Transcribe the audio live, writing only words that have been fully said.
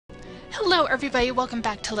Hello everybody, welcome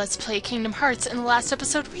back to Let's Play Kingdom Hearts. In the last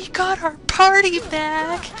episode, we got our party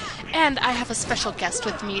back! And I have a special guest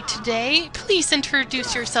with me today. Please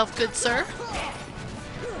introduce yourself, good sir.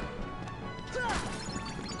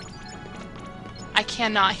 I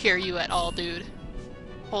cannot hear you at all, dude.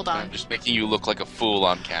 Hold on. I'm just making you look like a fool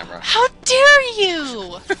on camera. How dare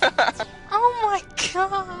you! Oh my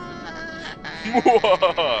god!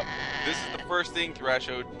 This is the first thing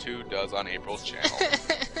Thrasho2 does on April's channel.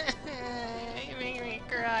 You make me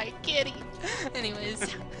cry, kitty.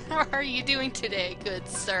 Anyways, how are you doing today, good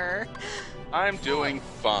sir? I'm doing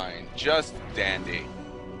fine. Just dandy.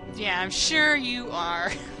 Yeah, I'm sure you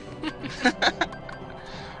are.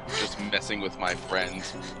 Just messing with my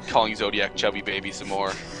friends. Calling Zodiac Chubby Baby some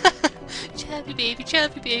more. Chubby baby,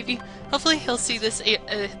 chubby baby. Hopefully he'll see this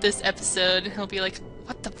this episode and he'll be like,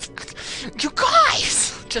 what the fuck? You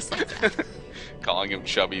guys! Just like that. Calling him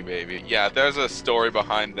Chubby Baby. Yeah, there's a story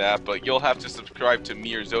behind that, but you'll have to subscribe to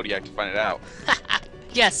me or Zodiac to find it out.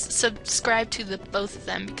 Yes, subscribe to the both of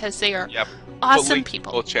them because they are Yep. awesome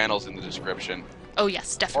people. Both channels in the description. Oh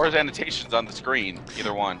yes, Or definitely. his annotations on the screen.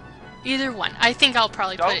 Either one. Either one. I think I'll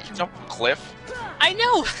probably put it. Don't jump off a cliff. I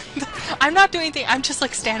know! I'm not doing anything. I'm just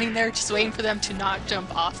like standing there just waiting for them to not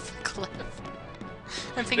jump off the cliff.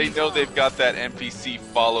 I'm They thinking, know they've got that NPC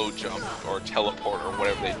follow jump or teleport or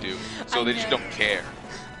whatever they do, so I they just know. don't care.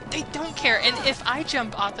 they don't care. And if I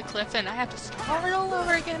jump off the cliff and I have to start all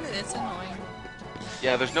over again, it's annoying.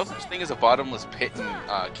 Yeah, there's no such thing as a bottomless pit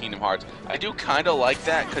in Kingdom Hearts. I do kind of like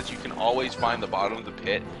that because you can always find the bottom of the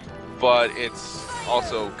pit, but it's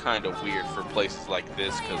also kind of weird for places like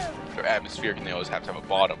this because they're atmospheric and they always have to have a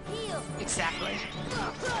bottom. Exactly.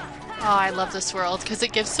 Oh, I love this world because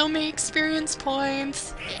it gives so many experience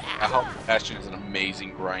points. Yeah. How Bastion is an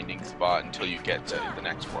amazing grinding spot until you get to the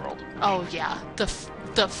next world. Oh yeah, the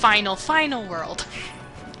final world.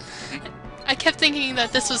 I kept thinking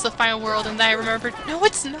that this was the final world, and then I remembered, no,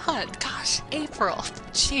 it's not. Gosh, April.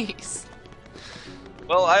 Jeez.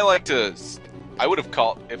 Well, I would have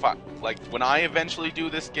called if I when I eventually do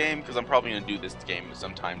this game, because I'm probably gonna do this game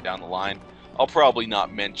sometime down the line. I'll probably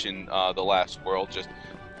not mention the last world, just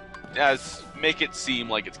as make it seem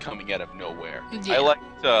like it's coming out of nowhere. Yeah. I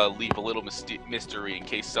like to leave a little mystery in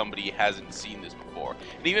case somebody hasn't seen this before,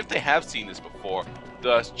 and even if they have seen this before,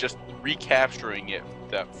 thus just recapturing it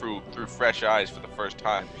through fresh eyes for the first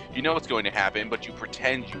time. You know what's going to happen, but you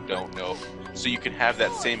pretend you don't know, so you can have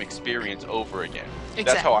that same experience over again. Exactly.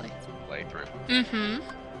 That's how I play through. Mm-hmm.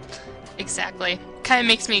 Exactly. Kind of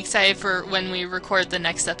makes me excited for when we record the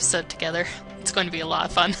next episode together. It's going to be a lot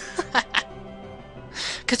of fun.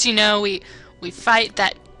 Because, you know, we fight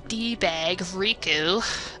that D-bag, Riku,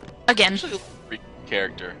 again. Actually, a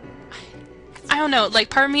character. I don't know, like,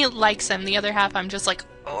 part of me likes him, the other half I'm just like,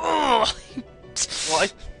 oh. Well,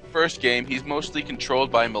 first game, he's mostly controlled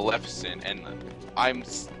by Maleficent, and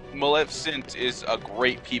Maleficent is a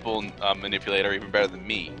great people manipulator, even better than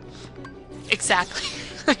me. Exactly.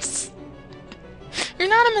 You're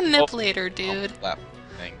not a manipulator, dude. That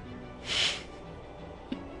thing.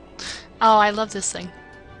 Oh, I love this thing.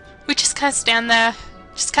 We just kind of stand there,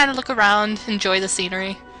 just kind of look around, enjoy the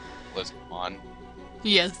scenery. Listen on.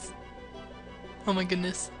 Yes. Oh my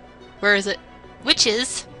goodness. Where is it?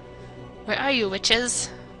 Witches? Where are you, witches?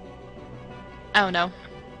 I don't know.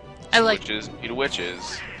 I like... Witches need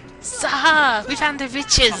witches. Saha! We found the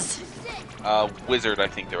witches! Wizard, I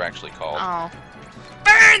think they're actually called. Oh.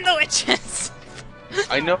 Burn the witches!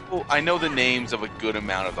 I know the names of a good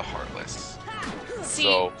amount of the Heartless. See,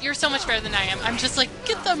 So- you're so much better than I am. I'm just like,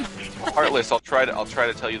 get them! Heartless, I'll try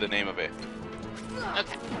to tell you the name of it.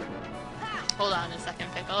 Okay. Hold on a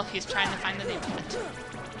second, Pickle. He's trying to find the name of it.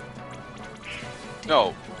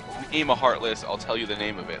 No, name a Heartless, I'll tell you the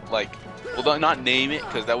name of it. Like, well, not name it,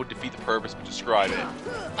 because that would defeat the purpose, but describe it.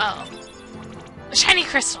 Oh. A shiny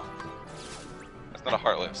crystal! That's not a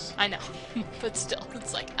Heartless. I know. But still,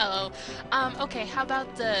 it's like, oh. Okay, how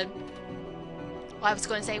about the... Well, I was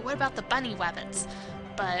going to say, what about the bunny wabbits?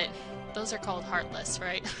 But those are called heartless,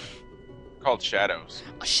 right? They're called Shadows.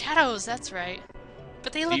 Oh, shadows, that's right.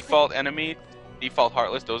 But they look Default enemy, default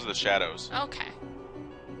Heartless, those are the Shadows. Okay.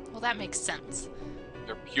 Well, that makes sense.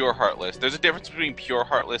 They're pure Heartless. There's a difference between pure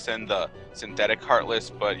Heartless and the synthetic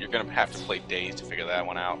Heartless, but you're gonna have to play Days to figure that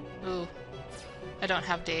one out. Ooh. I don't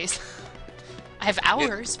have days. I have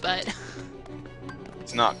hours, but...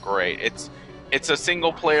 It's not great. It's a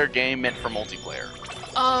single player game meant for multiplayer.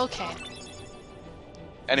 Oh, okay.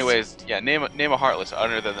 Anyways, yeah, name a Heartless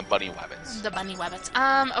other than the Bunny Wabbits. The bunny wabbits.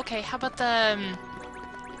 Okay, how about the...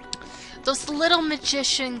 those little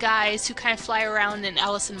magician guys who kind of fly around in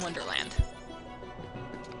Alice in Wonderland?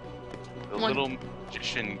 The One- little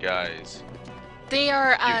magician guys? They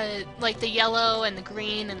are like the yellow and the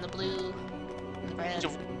green and the blue and the red.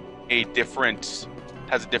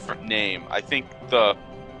 Has a different name. I think the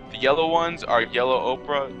yellow ones are yellow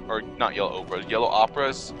opera, or not yellow operas, yellow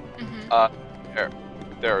operas.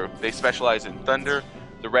 They specialize in thunder.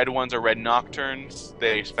 The red ones are red nocturnes.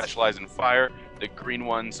 They specialize in fire. The green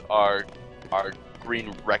ones are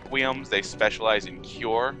green requiems. They specialize in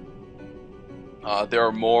cure. There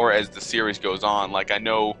are more as the series goes on. Like I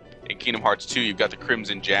know in Kingdom Hearts 2, you've got the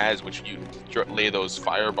Crimson Jazz, which you lay those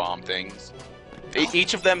firebomb things.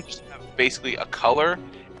 Each of them just have basically a color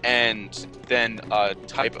and then a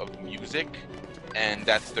type of music, and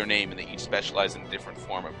that's their name, and they each specialize in a different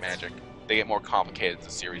form of magic. They get more complicated as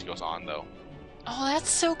the series goes on, though. Oh, that's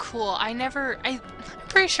so cool. I'm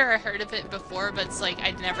pretty sure I heard of it before, but it's like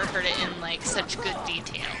I'd never heard it in like such good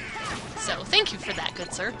detail. So thank you for that,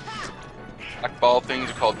 good sir. Black ball things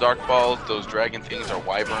are called dark balls. Those dragon things are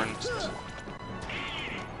wyverns.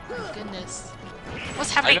 Oh, goodness.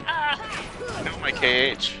 What's happening? I know my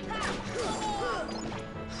KH.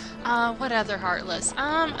 What other Heartless?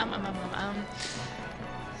 How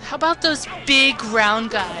about those big round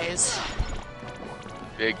guys?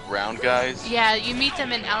 Big round guys? Yeah, you meet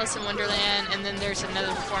them in Alice in Wonderland, and then there's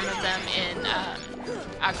another form of them in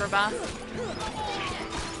Agrabah.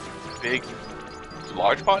 Big,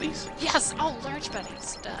 large bodies? Yes! Oh, large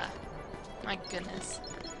bodies. Duh. My goodness.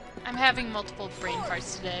 I'm having multiple brain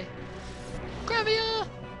farts today. Gravia!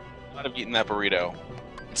 Might have eaten that burrito.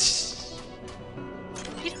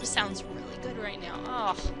 Burrito sounds really good right now.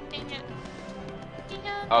 Oh, dang it.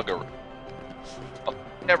 Yeah. I'll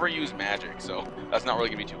never use magic, so that's not really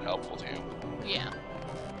going to be too helpful to you. Yeah.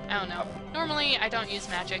 I don't know. Normally, I don't use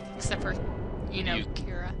magic, except for,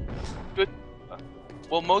 Kira. Good.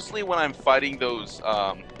 Well, mostly when I'm fighting those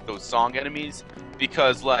song enemies,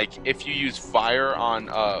 because, like, if you use fire on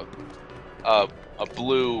a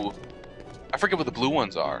blue... I forget what the blue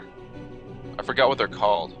ones are. I forgot what they're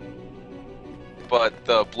called. But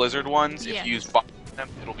the blizzard ones, if you use fire on them,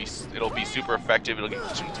 it'll be super effective. It'll get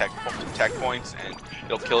some tech points, and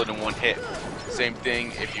it'll kill it in one hit. Same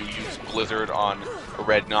thing if you use blizzard on a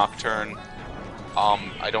red nocturne.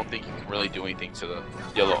 I don't think you can really do anything to the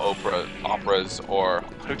yellow operas, or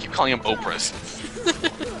why do I keep calling them operas?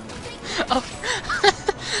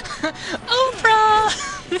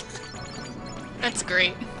 Oprah! That's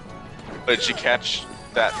great. But did she catch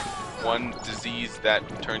that one disease that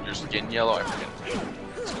turned your skin yellow? I forget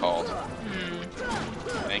what it's called.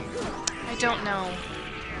 Thing. I don't know.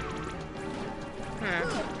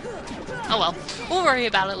 Oh well. We'll worry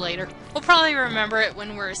about it later. We'll probably remember it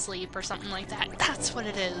when we're asleep or something like that. That's what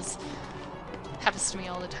it is. Happens to me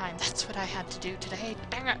all the time. That's what I had to do today.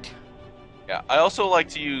 Dang it. Yeah, I also like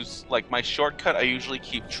to use, like, my shortcut, I usually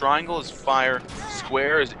keep triangle as fire,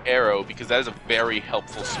 square as arrow, because that is a very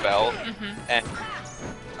helpful spell, and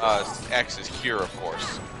X is cure, of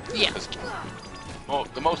course. Yeah.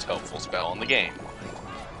 The most helpful spell in the game.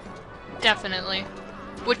 Definitely.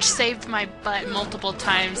 Which saved my butt multiple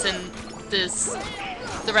times in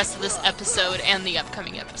the rest of this episode and the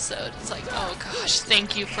upcoming episode. It's like, oh gosh,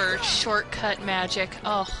 thank you for shortcut magic.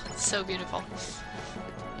 Oh, it's so beautiful.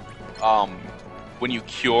 When you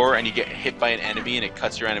cure and you get hit by an enemy and it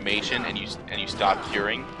cuts your animation and you stop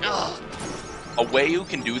curing, a way you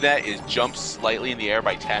can do that is jump slightly in the air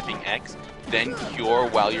by tapping X, then cure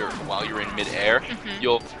while you're in midair.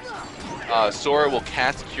 Sora will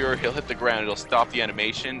cast cure, he'll hit the ground, it'll stop the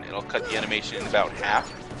animation, it'll cut the animation in about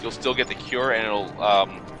half. You'll still get the cure, and it'll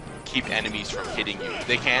keep enemies from hitting you.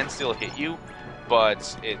 They can still hit you,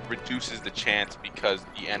 but it reduces the chance because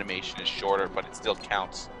the animation is shorter, but it still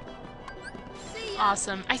counts.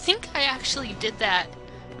 Awesome. I think I actually did that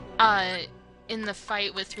in the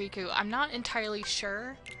fight with Riku. I'm not entirely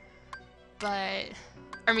sure, but...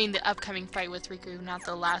 I mean, the upcoming fight with Riku, not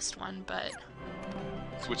the last one, but...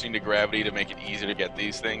 Switching to gravity to make it easier to get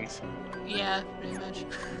these things? Yeah, pretty much.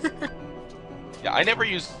 Yeah, I never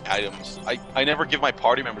use items. I never give my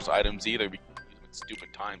party members items either because they use them at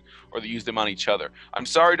stupid times, or they use them on each other. I'm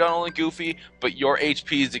sorry, Donald and Goofy, but your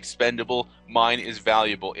HP is expendable. Mine is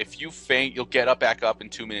valuable. If you faint, you'll get back up in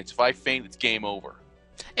 2 minutes. If I faint, it's game over.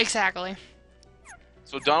 Exactly.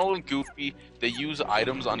 So Donald and Goofy, they use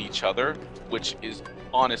items on each other, which is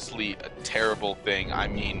honestly a terrible thing. I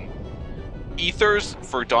mean, ethers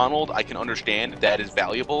for Donald, I can understand that is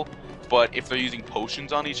valuable, but if they're using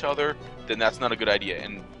potions on each other, then that's not a good idea.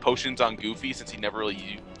 And potions on Goofy, since he never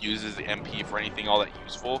really uses the MP for anything all that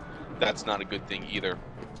useful, that's not a good thing either.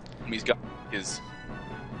 He's got his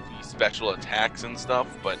special attacks and stuff,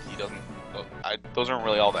 but he doesn't those aren't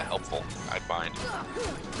really all that helpful, I find.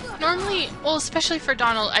 Normally, well, especially for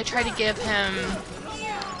Donald, I try to give him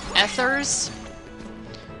ethers.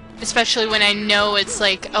 Especially when I know it's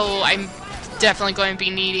like, oh, I'm definitely going to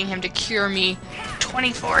be needing him to cure me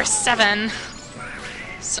 24/7.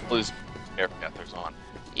 So, Lose air ethers on.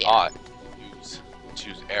 yeah.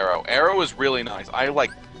 Choose arrow. Arrow is really nice. I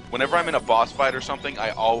like whenever I'm in a boss fight or something,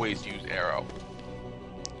 I always use arrow.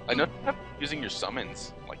 I know you're not using your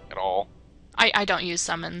summons like at all. I don't use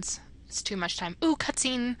summons. It's too much time. Ooh,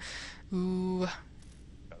 cutscene. Ooh.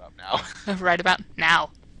 Shut up now. Right about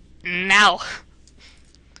now. Now.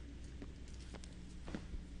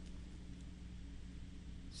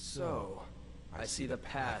 So, I see the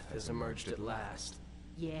path has emerged at last.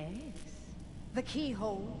 Yes. The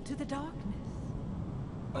keyhole to the darkness.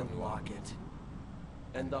 Unlock it.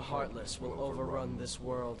 And the Heartless will overrun this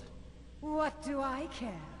world. What do I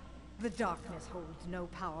care? The darkness holds no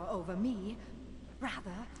power over me.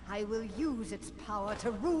 Rather, I will use its power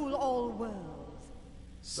to rule all worlds.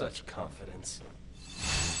 Such confidence.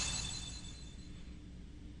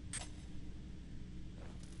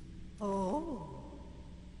 Oh.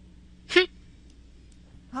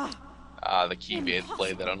 The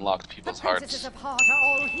Keyblade that unlocked people's The princesses hearts. of heart are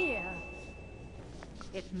all here.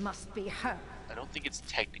 It must be her. I don't think it's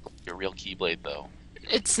technically a real Keyblade though.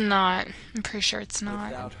 It's not. I'm pretty sure it's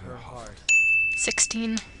not. Without her heart,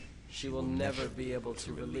 16. she will never be able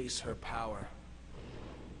to release her power.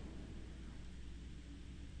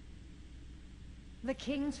 The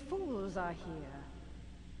king's fools are here.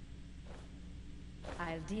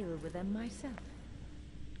 I'll deal with them myself.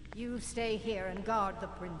 You stay here and guard the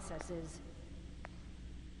princesses.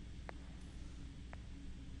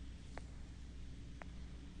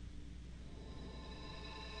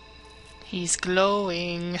 He's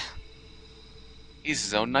glowing. He's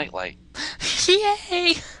his own nightlight.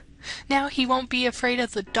 Yay! Now he won't be afraid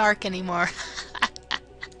of the dark anymore.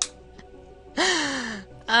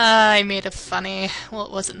 I made it funny. Well,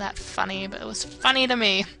 it wasn't that funny, but it was funny to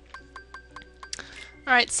me.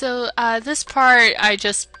 Alright, so this part I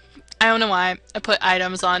don't know why I put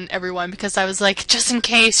items on everyone because I was like, just in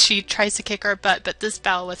case she tries to kick our butt, but this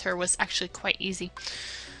battle with her was actually quite easy.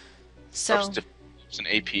 So, It's an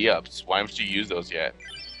AP ups. Why haven't you used those yet?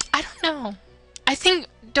 I don't know. I think,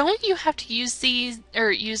 don't you have to use these,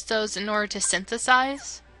 or use those in order to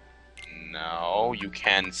synthesize? No, you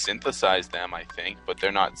can synthesize them, I think, but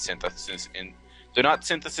they're not synthesis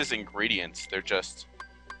ingredients. They're just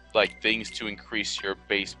like things to increase your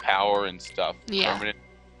base power and stuff. Yeah. Permanent.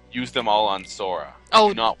 Use them all on Sora. Oh.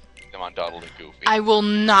 Do not put them on Donald and Goofy. I will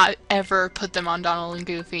not ever put them on Donald and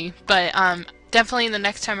Goofy, but definitely the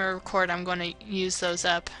next time I record I'm going to use those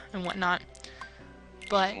up and whatnot.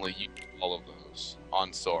 But Definitely use all of those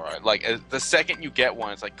on Sora. Like the second you get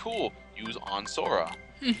one, it's like cool. Use on Sora.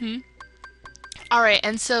 Alright,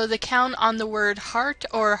 and so the count on the word heart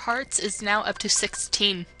or hearts is now up to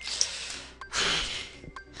 16.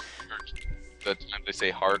 The time they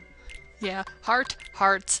say heart. Yeah, heart,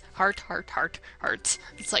 hearts, hearts.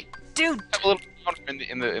 It's like, dude, Have a little counter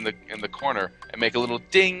in the corner and make a little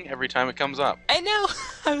ding every time it comes up. I know!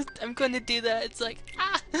 I'm going to do that. It's like,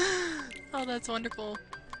 oh, that's wonderful.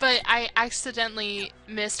 But I accidentally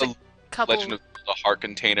missed a couple... Legend of the heart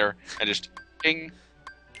container and just ding.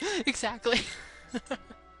 Exactly.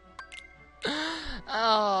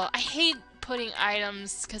 Oh, I hate putting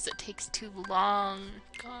items because it takes too long.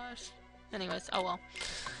 Gosh. Anyways, oh well.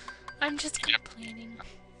 I'm just complaining.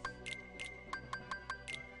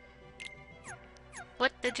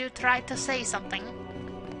 What did you try to say something?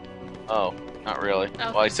 Oh, not really.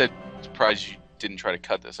 Oh. Well, I said, surprised you didn't try to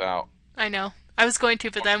cut this out. I know. I was going to,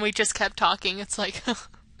 but then we just kept talking. It's like...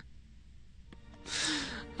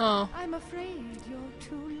 Oh. I'm afraid you're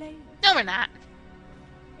too late. No, we're not.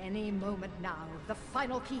 Any moment now, the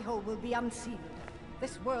final keyhole will be unsealed.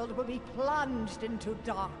 This world will be plunged into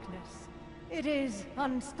darkness. It is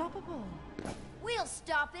unstoppable. We'll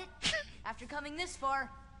stop it. After coming this far,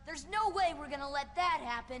 there's no way we're gonna let that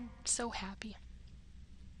happen. So happy.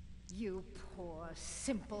 You poor,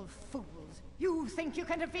 simple fools. You think you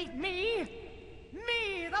can defeat me?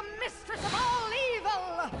 Me, the mistress of all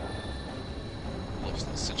evil!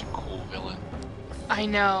 Maleficent's such a cool villain. I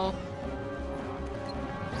know.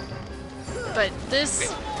 But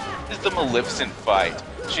this... This is the Maleficent fight.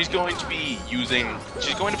 She's going to be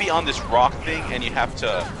on this rock thing, and you have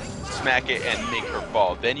to smack it and make her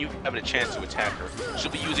fall. Then you have a chance to attack her.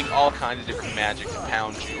 She'll be using all kinds of different magic to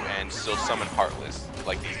pound you, and still summon Heartless,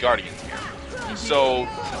 like these Guardians here. So,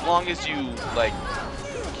 as long as you, like,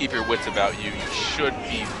 keep your wits about you, you should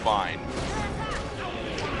be fine.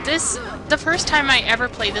 The first time I ever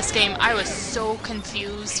played this game, I was so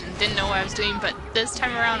confused and didn't know what I was doing, but this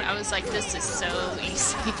time around, I was like, this is so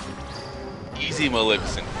easy. Easy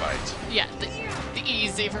Maleficent fight. Yeah, the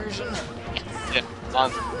easy version. Yes. Yeah,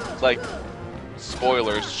 on, like,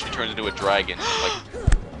 spoilers, she turns into a dragon. Like,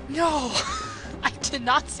 No! I did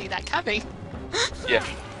not see that coming. yeah.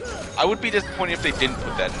 I would be disappointed if they didn't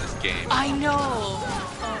put that in this game. I know!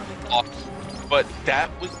 Oh my god. But that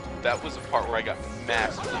was the part where I got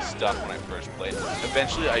massively stuck when I first played.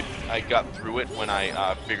 Eventually, I got through it when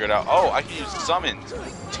I figured out, oh, I can use summons.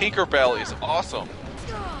 Tinkerbell is awesome.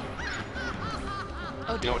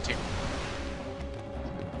 Oh, You know what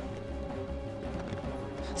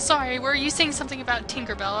sorry, were you saying something about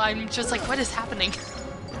Tinkerbell? I'm just like, what is happening?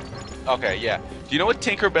 Okay, yeah. Do you know what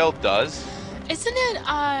Tinkerbell does? Isn't it,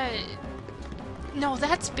 no,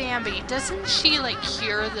 that's Bambi. Doesn't she, like,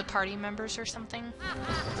 hear the party members or something?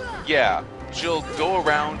 Yeah, she'll go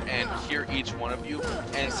around and hear each one of you,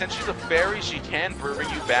 and since she's a fairy, she can bring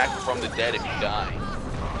you back from the dead if you die.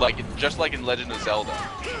 Just like in Legend of Zelda.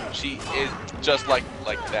 She is just like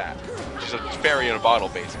that. She's a fairy in a bottle,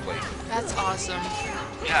 basically. That's awesome.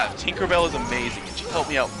 Yeah, Tinkerbell is amazing, and she helped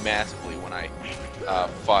me out massively when I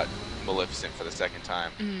fought Maleficent for the second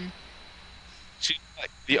time. Mm.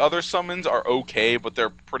 The other summons are okay, but they're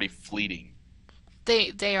pretty fleeting.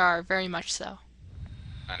 They are, very much so.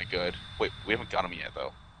 Kinda good. Wait, we haven't got them yet,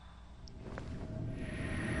 though.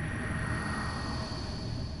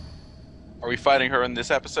 Are we fighting her in this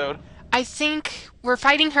episode? I think we're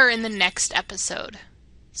fighting her in the next episode.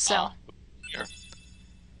 So, Here.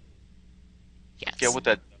 yes. Yeah, with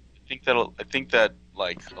that, I think that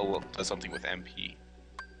like does something with MP.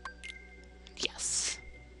 Yes.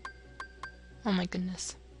 Oh my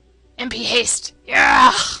goodness. MP haste!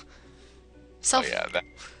 Yeah! Oh yeah, that.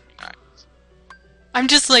 Nice. I'm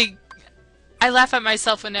just like, I laugh at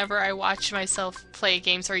myself whenever I watch myself play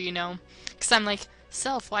games, or because I'm like,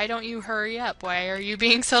 Self, why don't you hurry up? Why are you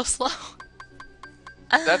being so slow?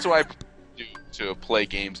 That's why I do to play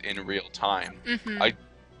games in real time. Mm-hmm. I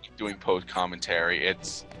doing post commentary.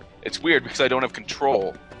 It's weird because I don't have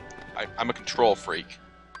control. I'm a control freak,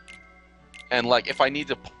 and like if I need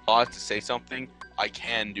to pause to say something, I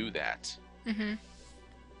can do that. Mm-hmm.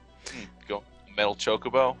 Go metal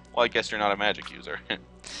chocobo. Well, I guess you're not a magic user.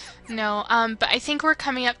 No, but I think we're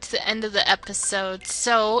coming up to the end of the episode.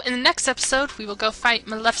 So, in the next episode, we will go fight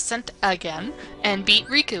Maleficent again and beat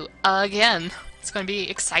Riku again. It's going to be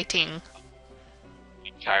exciting.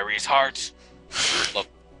 Kyrie's heart. Love.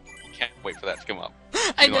 Can't wait for that to come up.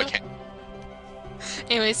 I know.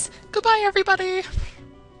 Anyways, goodbye, everybody.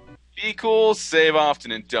 Be cool, save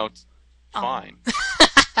often, and don't. Oh. Fine.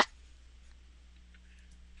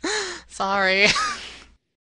 Sorry.